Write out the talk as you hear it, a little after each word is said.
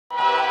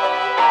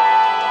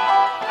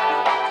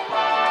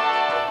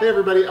Hey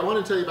everybody, I want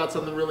to tell you about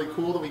something really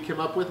cool that we came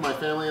up with. My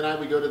family and I,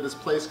 we go to this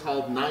place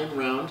called 9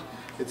 Round.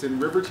 It's in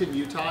Riverton,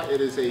 Utah.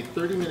 It is a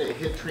 30-minute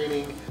HIIT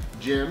training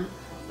gym.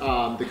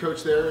 The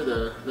coach there,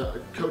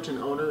 the coach and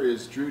owner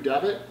is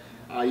Davitt.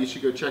 You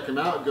should go check him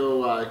out.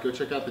 Go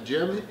check out the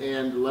gym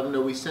and let him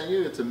know we sent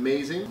you. It's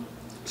amazing.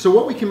 So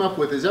what we came up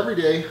with is every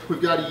day we've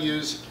got to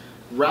use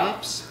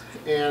wraps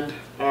and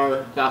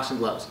our boxing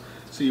gloves.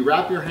 So you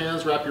wrap your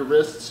hands, wrap your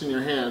wrists and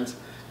your hands,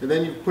 and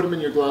then you put them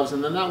in your gloves,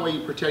 and then that way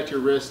you protect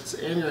your wrists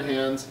and your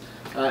hands,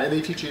 and they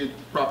teach you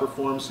proper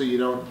form so you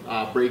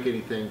don't break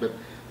anything. But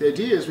the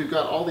idea is we've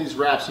got all these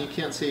wraps, and you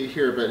can't see it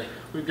here, but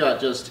we've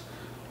got just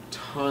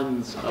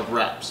tons of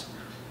wraps.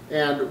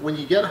 And when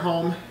you get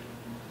home,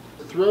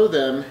 throw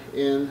them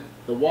in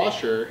the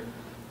washer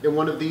in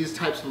one of these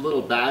types of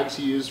little bags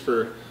you use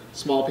for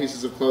small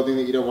pieces of clothing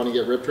that you don't want to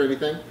get ripped or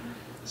anything.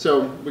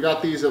 So we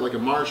got these at like a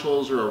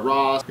Marshall's or a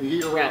Ross. When you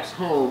get your wraps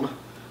home,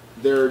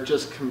 they're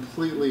just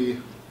completely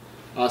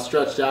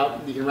stretched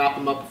out. You can wrap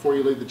them up before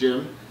you leave the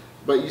gym,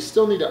 but you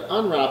still need to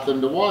unwrap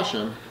them to wash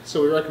them.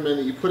 So we recommend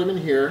that you put them in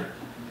here,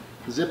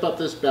 zip up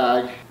this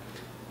bag,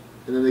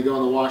 and then they go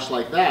in the wash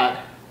like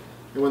that.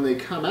 And when they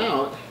come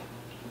out,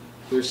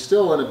 they're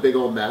still in a big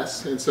old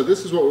mess. And so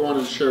this is what we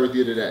wanted to share with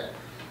you today.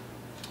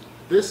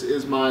 This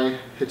is my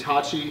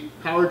Hitachi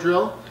power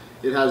drill.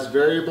 It has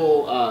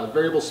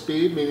variable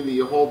speed, meaning that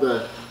you hold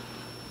the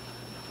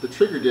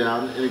trigger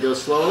down and it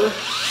goes slower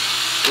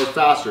or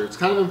faster. It's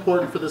kind of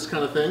important for this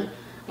kind of thing.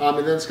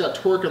 And then it's got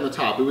torque on the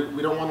top.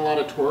 We don't want a lot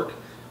of torque.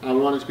 We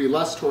want it to be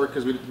less torque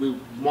because we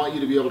want you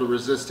to be able to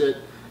resist it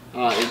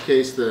in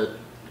case the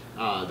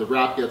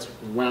wrap gets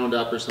wound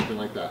up or something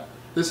like that.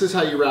 This is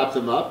how you wrap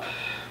them up,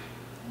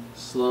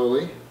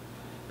 slowly,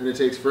 and it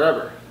takes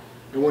forever.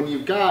 And when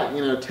you've got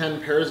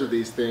 10 pairs of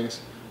these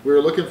things, we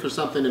were looking for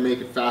something to make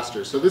it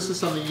faster. So this is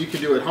something you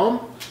can do at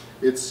home.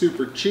 It's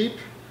super cheap,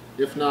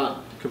 if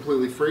not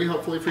completely free,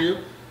 hopefully for you.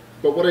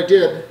 But what I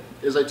did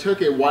is I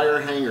took a wire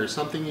hanger,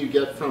 something you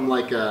get from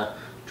like a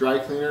dry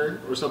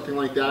cleaner or something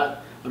like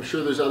that. I'm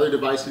sure there's other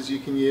devices you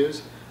can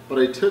use, but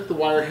I took the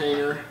wire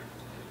hanger,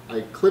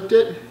 I clipped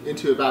it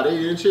into about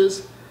 8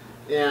 inches,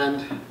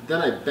 and then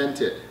I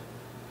bent it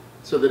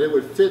so that it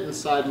would fit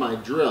inside my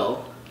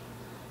drill.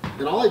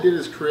 And all I did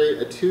is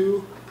create a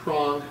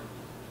 2-prong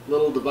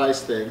little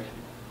device thing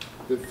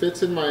that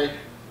fits in my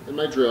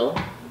drill.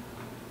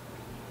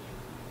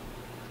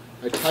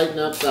 I tighten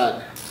up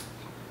that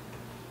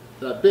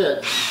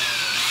bit,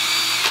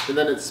 and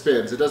then it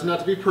spins. It doesn't have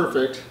to be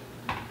perfect,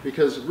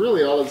 because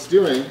really all it's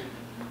doing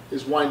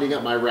is winding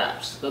up my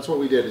wraps. That's what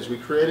we did, is we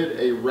created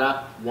a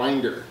wrap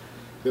winder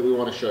that we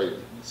want to show you.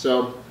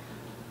 So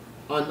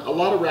on a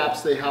lot of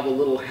wraps they have a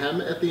little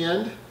hem at the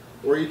end,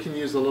 or you can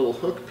use a little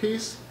hook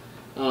piece,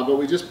 but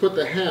we just put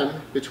the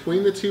hem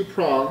between the 2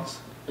 prongs,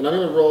 and I'm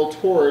going to roll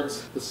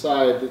towards the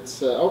side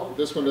that's, oh,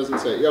 this one doesn't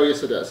say, oh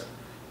yes it does.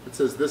 It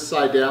says this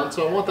side down,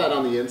 so I want that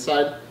on the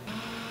inside.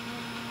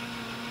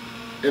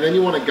 And then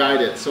you want to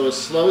guide it, so a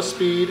slow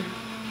speed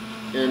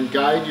and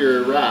guide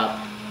your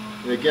wrap.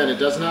 And again, it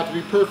doesn't have to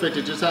be perfect,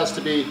 it just has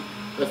to be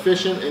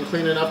efficient and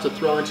clean enough to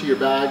throw into your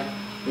bag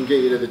and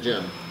get you to the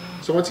gym.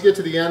 So once you get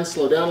to the end,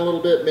 slow down a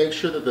little bit, make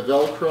sure that the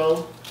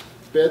Velcro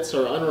bits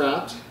are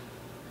unwrapped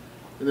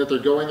and that they're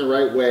going the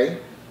right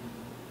way.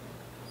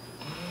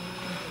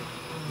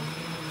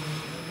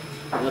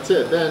 And that's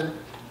it. Then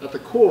at the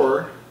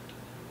core,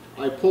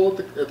 I pull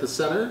at the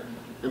center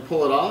and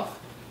pull it off,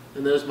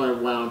 and there's my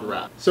wound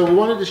wrap. So we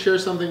wanted to share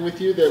something with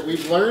you that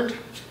we've learned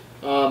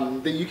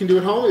that you can do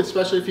at home,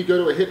 especially if you go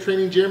to a HIIT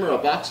training gym or a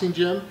boxing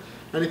gym,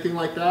 anything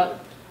like that.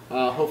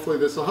 Hopefully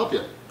this will help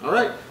you. All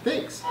right,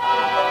 thanks.